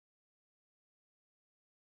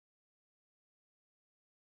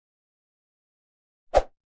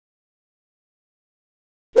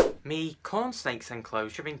My corn snakes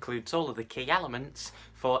enclosure includes all of the key elements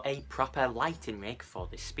for a proper lighting rig for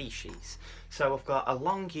this species. So I've got a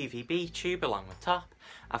long UVB tube along the top,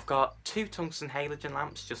 I've got 2 tungsten halogen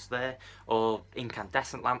lamps just there, or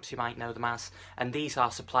incandescent lamps you might know them as, and these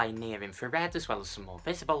are supplying near infrared as well as some more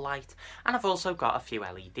visible light, and I've also got a few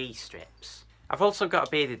LED strips. I've also got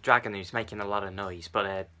a bearded dragon who's making a lot of noise,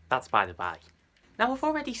 but that's by the by. Now, I've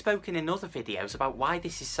already spoken in other videos about why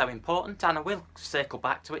this is so important, and I will circle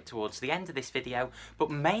back to it towards the end of this video,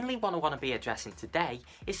 but mainly what I want to be addressing today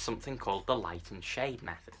is something called the light and shade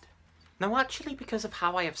method. Now, actually, because of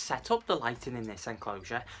how I have set up the lighting in this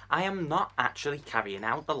enclosure, I am not actually carrying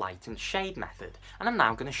out the light and shade method, and I'm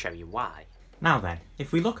now going to show you why. Now then,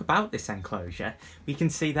 if we look about this enclosure, we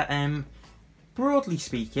can see that, broadly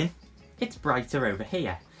speaking, it's brighter over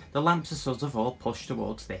here. The lamps are sort of all pushed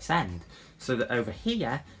towards this end, so that over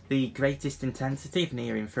here the greatest intensity of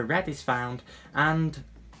near infrared is found, and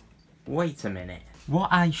wait a minute.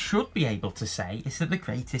 What I should be able to say is that the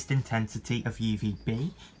greatest intensity of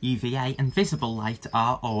UVB, UVA and visible light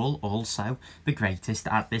are all also the greatest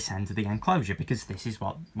at this end of the enclosure, because this is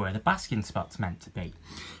where the basking spot's meant to be.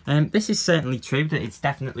 This is certainly true that it's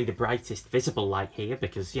definitely the brightest visible light here,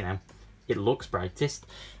 because, you know, it looks brightest,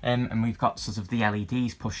 and we've got sort of the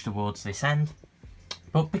LEDs pushed towards this end.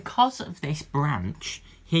 But because of this branch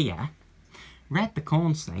here, Red the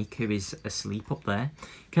corn snake, who is asleep up there,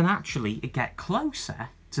 can actually get closer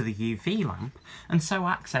to the UV lamp and so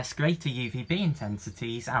access greater UVB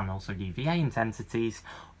intensities and also UVA intensities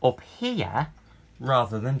up here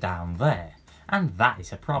rather than down there. And that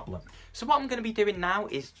is a problem. So what I'm going to be doing now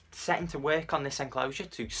is setting to work on this enclosure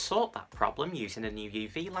to sort that problem using a new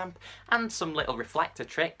UV lamp and some little reflector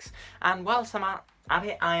tricks. And whilst I'm at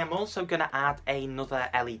it, I am also going to add another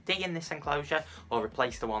LED in this enclosure, or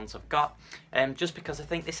replace the ones I've got, just because I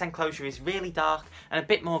think this enclosure is really dark and a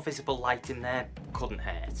bit more visible light in there couldn't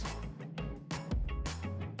hurt.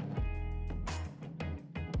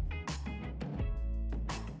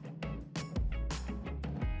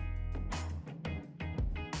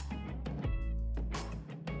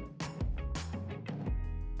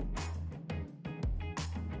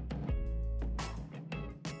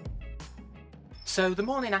 So the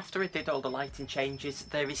morning after I did all the lighting changes,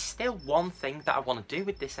 there is still one thing that I want to do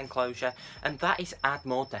with this enclosure, and that is add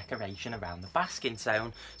more decoration around the basking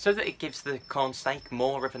zone so that it gives the corn snake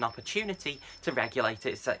more of an opportunity to regulate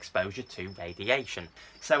its exposure to radiation.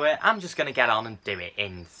 So I'm just going to get on and do it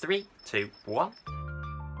in 3, 2, 1.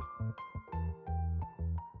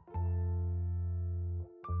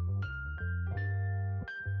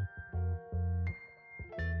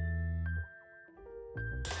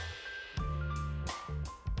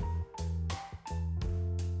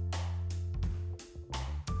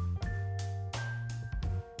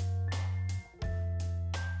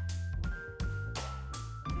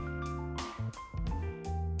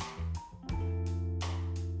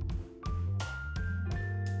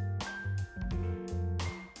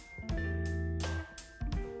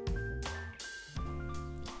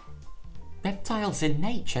 Reptiles in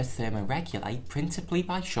nature thermoregulate principally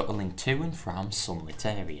by shuttling to and from sunlit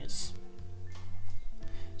areas.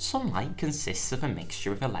 Sunlight consists of a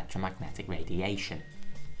mixture of electromagnetic radiation,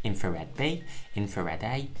 infrared B, infrared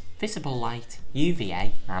A, visible light,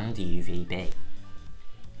 UVA and UVB.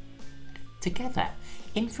 Together,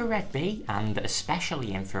 infrared B and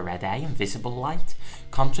especially infrared A and visible light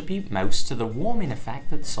contribute most to the warming effect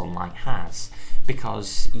that sunlight has,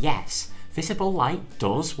 because yes, visible light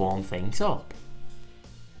does warm things up.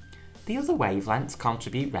 The other wavelengths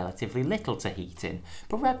contribute relatively little to heating,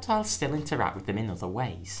 but reptiles still interact with them in other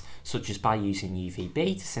ways, such as by using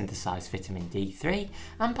UVB to synthesize vitamin D3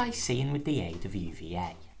 and by seeing with the aid of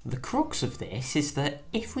UVA. The crux of this is that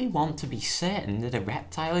if we want to be certain that a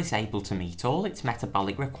reptile is able to meet all its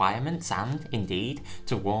metabolic requirements and, indeed,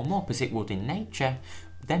 to warm up as it would in nature,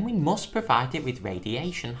 then we must provide it with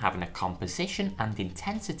radiation having a composition and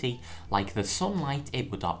intensity like the sunlight it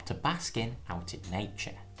would opt to bask in out in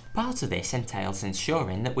nature. Part of this entails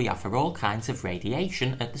ensuring that we offer all kinds of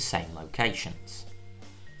radiation at the same locations.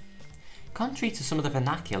 Contrary to some of the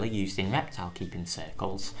vernacular used in reptile keeping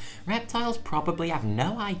circles, reptiles probably have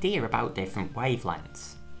no idea about different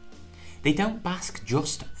wavelengths. They don't bask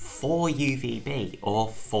just for UVB or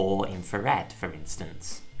for infrared, for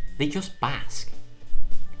instance. They just bask.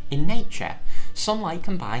 In nature, sunlight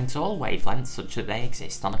combines all wavelengths such that they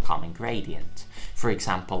exist on a common gradient. For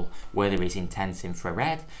example, where there is intense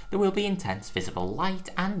infrared, there will be intense visible light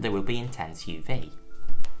and there will be intense UV.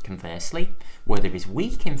 Conversely, where there is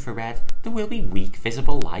weak infrared, there will be weak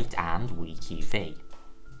visible light and weak UV.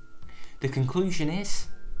 The conclusion is,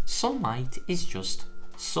 sunlight is just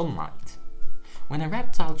sunlight. When a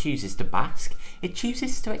reptile chooses to bask, it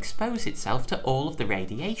chooses to expose itself to all of the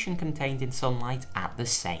radiation contained in sunlight at the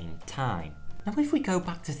same time. Now if we go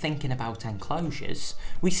back to thinking about enclosures,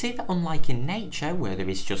 we see that unlike in nature where there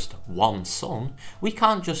is just one sun, we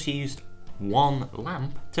can't just use one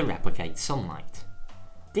lamp to replicate sunlight.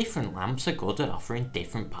 Different lamps are good at offering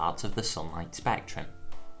different parts of the sunlight spectrum.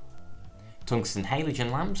 Tungsten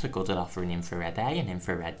halogen lamps are good at offering infrared A and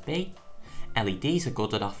infrared B, LEDs are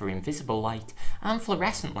good at offering visible light, and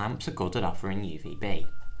fluorescent lamps are good at offering UVB.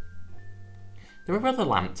 There are other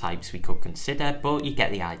lamp types we could consider, but you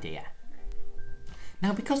get the idea.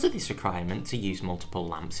 Now because of this requirement to use multiple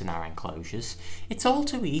lamps in our enclosures, it's all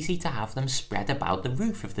too easy to have them spread about the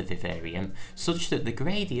roof of the vivarium such that the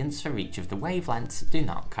gradients for each of the wavelengths do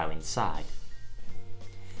not coincide.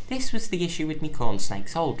 This was the issue with my corn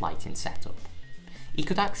snake's old lighting setup. He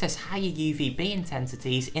could access higher UVB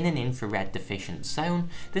intensities in an infrared deficient zone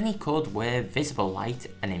than he could where visible light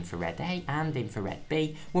and infrared A and infrared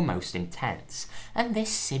B were most intense, and this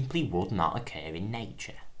simply would not occur in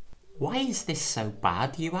nature. Why is this so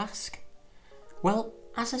bad, you ask? Well,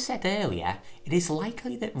 as I said earlier, it is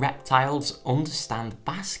likely that reptiles understand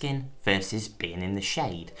basking versus being in the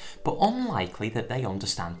shade, but unlikely that they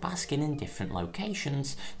understand basking in different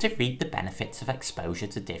locations to reap the benefits of exposure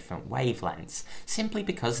to different wavelengths, simply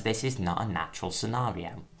because this is not a natural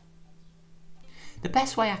scenario. The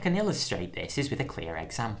best way I can illustrate this is with a clear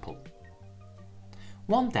example.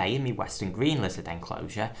 One day in my western green lizard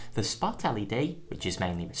enclosure, the spot LED, which is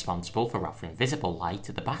mainly responsible for offering visible light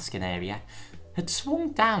to the basking area, had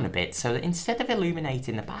swung down a bit so that instead of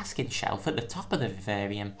illuminating the basking shelf at the top of the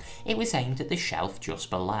vivarium, it was aimed at the shelf just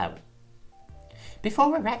below.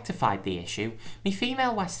 Before I rectified the issue, my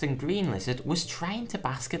female western green lizard was trying to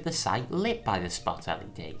bask at the site lit by the spot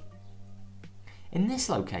LED. In this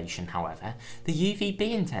location, however, the UVB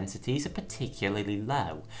intensities are particularly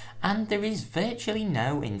low, and there is virtually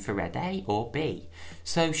no infrared A or B,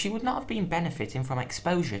 so she would not have been benefiting from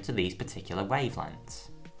exposure to these particular wavelengths.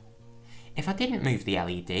 If I didn't move the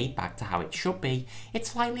LED back to how it should be,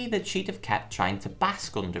 it's likely that she'd have kept trying to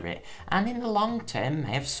bask under it, and in the long term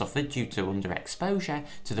may have suffered due to underexposure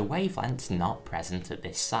to the wavelengths not present at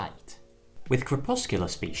this site. With crepuscular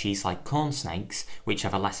species like corn snakes, which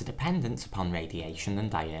have a lesser dependence upon radiation than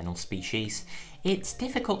diurnal species, it's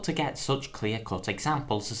difficult to get such clear-cut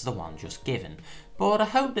examples as the one just given, but I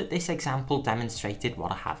hope that this example demonstrated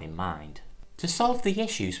what I have in mind. To solve the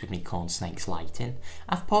issues with my corn snake's lighting,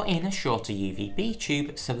 I've put in a shorter UVB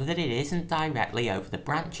tube so that it isn't directly over the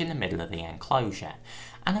branch in the middle of the enclosure,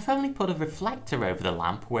 and I've only put a reflector over the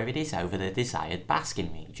lamp where it is over the desired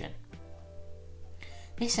basking region.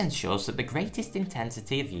 This ensures that the greatest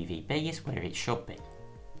intensity of UVB is where it should be.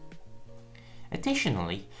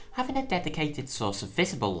 Additionally, having a dedicated source of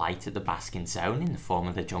visible light at the basking zone in the form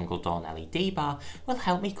of the Jungle Dawn LED bar will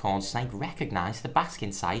help me corn snake recognise the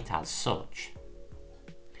basking site as such.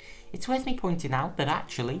 It's worth me pointing out that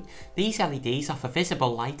actually, these LEDs offer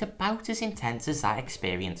visible light about as intense as I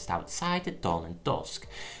experienced outside at dawn and dusk,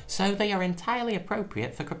 so they are entirely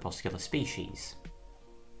appropriate for crepuscular species.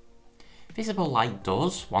 Visible light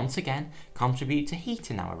does, once again, contribute to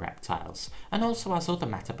heat in our reptiles, and also has other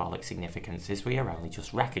metabolic significances we are only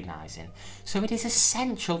just recognising, so it is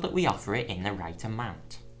essential that we offer it in the right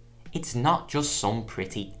amount. It's not just some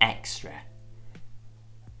pretty extra.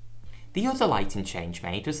 The other lighting change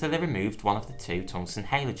made was that I removed one of the two tungsten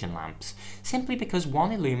halogen lamps, simply because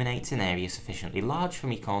one illuminates an area sufficiently large for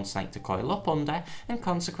me corn snake to coil up under, and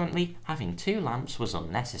consequently having two lamps was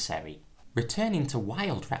unnecessary. Returning to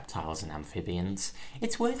wild reptiles and amphibians,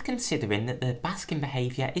 it's worth considering that their basking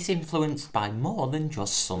behaviour is influenced by more than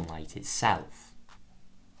just sunlight itself.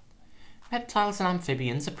 Reptiles and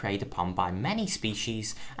amphibians are preyed upon by many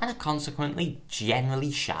species and are consequently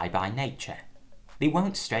generally shy by nature. They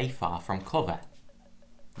won't stray far from cover.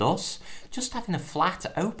 Thus, just having a flat,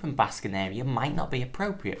 open basking area might not be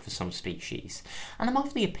appropriate for some species, and I'm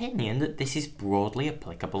of the opinion that this is broadly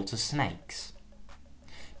applicable to snakes.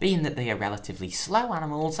 Being that they are relatively slow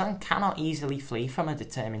animals and cannot easily flee from a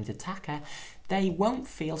determined attacker, they won't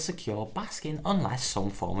feel secure basking unless some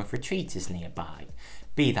form of retreat is nearby,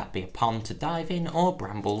 be that be a pond to dive in or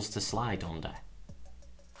brambles to slide under.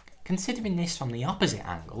 Considering this from the opposite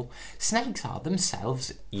angle, snakes are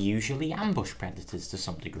themselves usually ambush predators to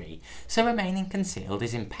some degree, so remaining concealed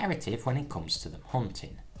is imperative when it comes to them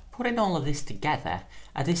hunting. Putting all of this together,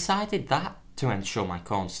 I decided that, to ensure my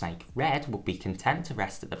corn snake Red would be content to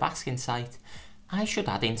rest at the basking site, I should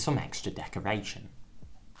add in some extra decoration.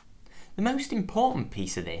 The most important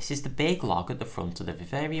piece of this is the big log at the front of the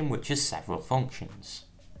vivarium, which has several functions.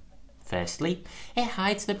 Firstly, it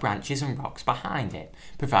hides the branches and rocks behind it,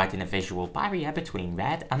 providing a visual barrier between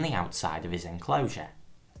Red and the outside of his enclosure.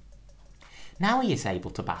 Now he is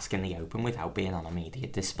able to bask in the open without being on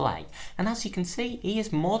immediate display, and as you can see, he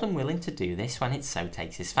is more than willing to do this when it so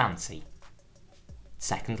takes his fancy.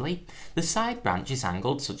 Secondly, the side branch is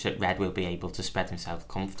angled such that Red will be able to spread himself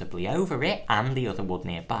comfortably over it and the other wood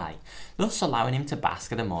nearby, thus allowing him to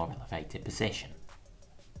bask at a more elevated position.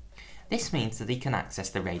 This means that he can access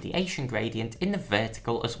the radiation gradient in the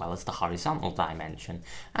vertical as well as the horizontal dimension,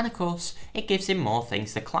 and of course, it gives him more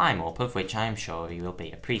things to climb up, of which I am sure he will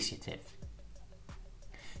be appreciative.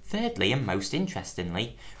 Thirdly, and most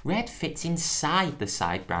interestingly, Red fits inside the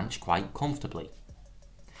side branch quite comfortably.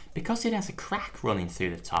 Because it has a crack running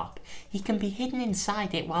through the top, he can be hidden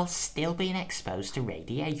inside it while still being exposed to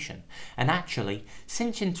radiation. And actually,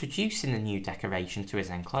 since introducing the new decoration to his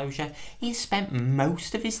enclosure, he has spent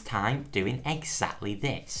most of his time doing exactly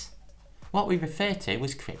this. What we refer to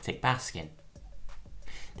as cryptic basking.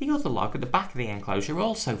 The other log at the back of the enclosure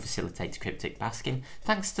also facilitates cryptic basking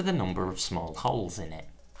thanks to the number of small holes in it.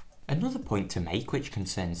 Another point to make which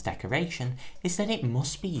concerns decoration is that it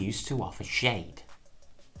must be used to offer shade.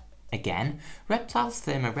 Again, reptiles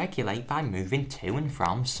thermoregulate by moving to and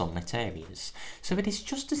from sunlit areas, so it is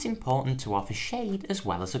just as important to offer shade as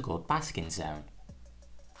well as a good basking zone.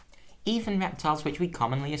 Even reptiles which we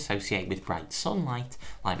commonly associate with bright sunlight,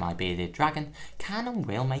 like my bearded dragon, can and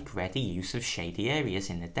will make ready use of shady areas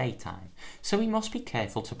in the daytime, so we must be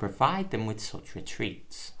careful to provide them with such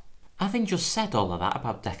retreats. Having just said all of that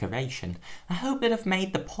about decoration, I hope that I've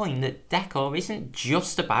made the point that decor isn't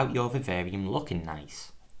just about your vivarium looking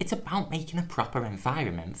nice. It's about making a proper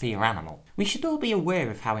environment for your animal. We should all be aware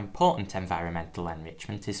of how important environmental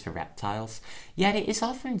enrichment is for reptiles, yet it is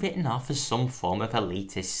often written off as some form of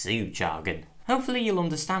elitist zoo jargon. Hopefully you'll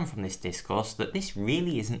understand from this discourse that this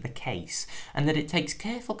really isn't the case, and that it takes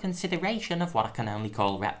careful consideration of what I can only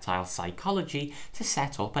call reptile psychology to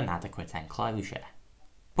set up an adequate enclosure.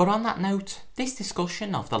 But on that note, this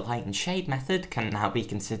discussion of the light and shade method can now be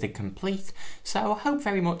considered complete, so I hope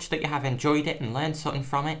very much that you have enjoyed it and learned something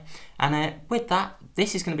from it. And with that,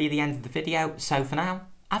 this is going to be the end of the video, so for now,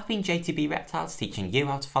 I've been JTB Reptiles teaching you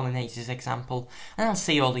how to follow nature's example, and I'll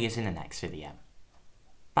see all of you in the next video.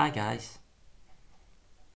 Bye guys.